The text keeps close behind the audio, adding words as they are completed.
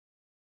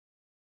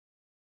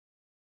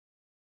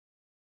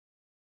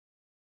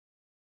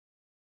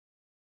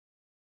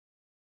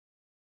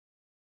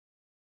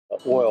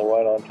oil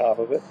right on top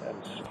of it and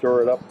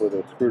stir it up with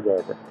a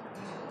screwdriver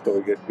so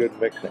we get good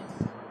mixing.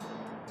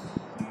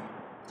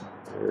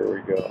 Here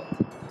we go.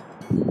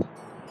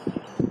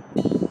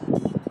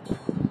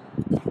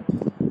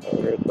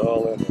 It's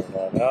all in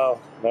there now.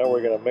 Now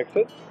we're going to mix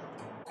it.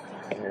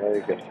 Yeah,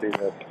 you can see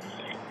that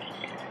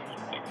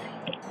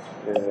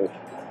is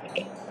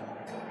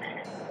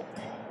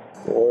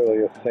the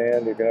oiliest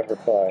sand you can ever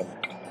find.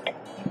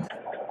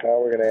 Now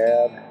we're going to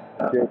add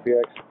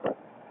JPX to the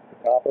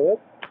top of it.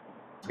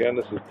 Again,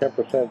 this is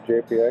 10%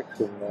 JPX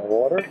in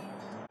water.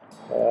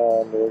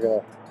 And we're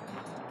going to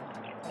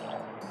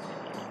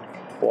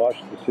wash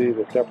to see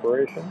the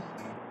separation.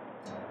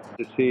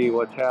 To see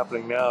what's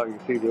happening now, you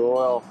can see the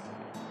oil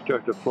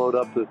start to float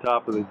up to the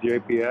top of the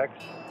JPX.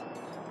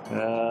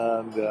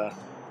 And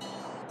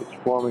it's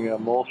forming an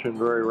emulsion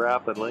very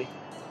rapidly.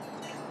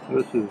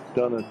 This is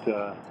done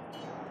at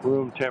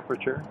room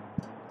temperature.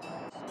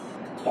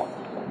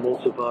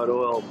 Emulsified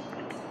oil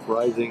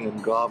rising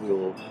in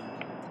globules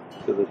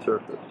to the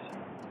surface.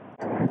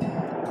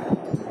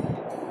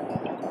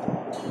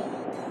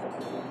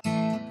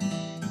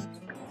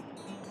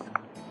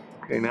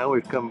 Okay, now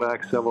we've come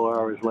back several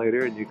hours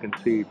later, and you can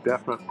see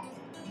definitely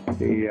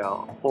the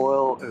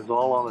oil is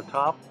all on the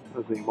top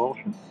of the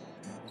emulsion,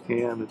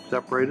 and it's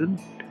separated,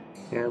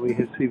 and we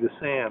can see the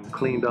sand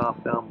cleaned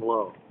off down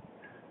below.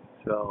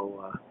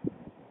 So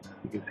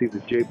you can see the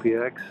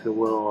JPX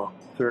will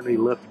certainly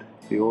lift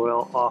the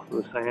oil off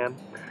of the sand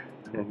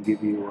and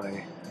give you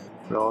a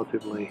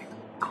relatively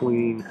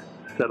clean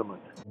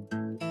sediment.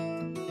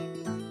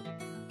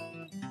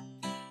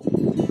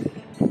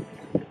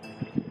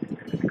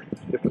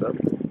 Tip it up.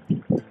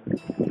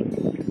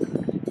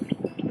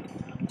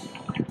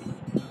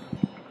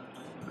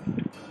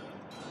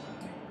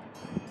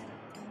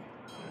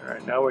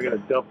 Alright, now we're going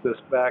to dump this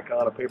back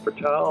on a paper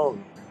towel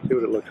and see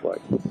what it looks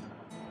like.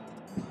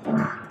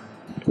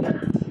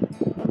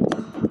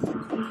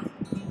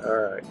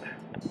 Alright,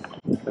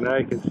 so now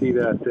you can see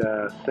that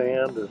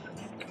sand is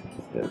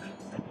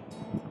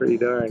pretty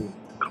darn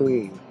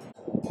clean.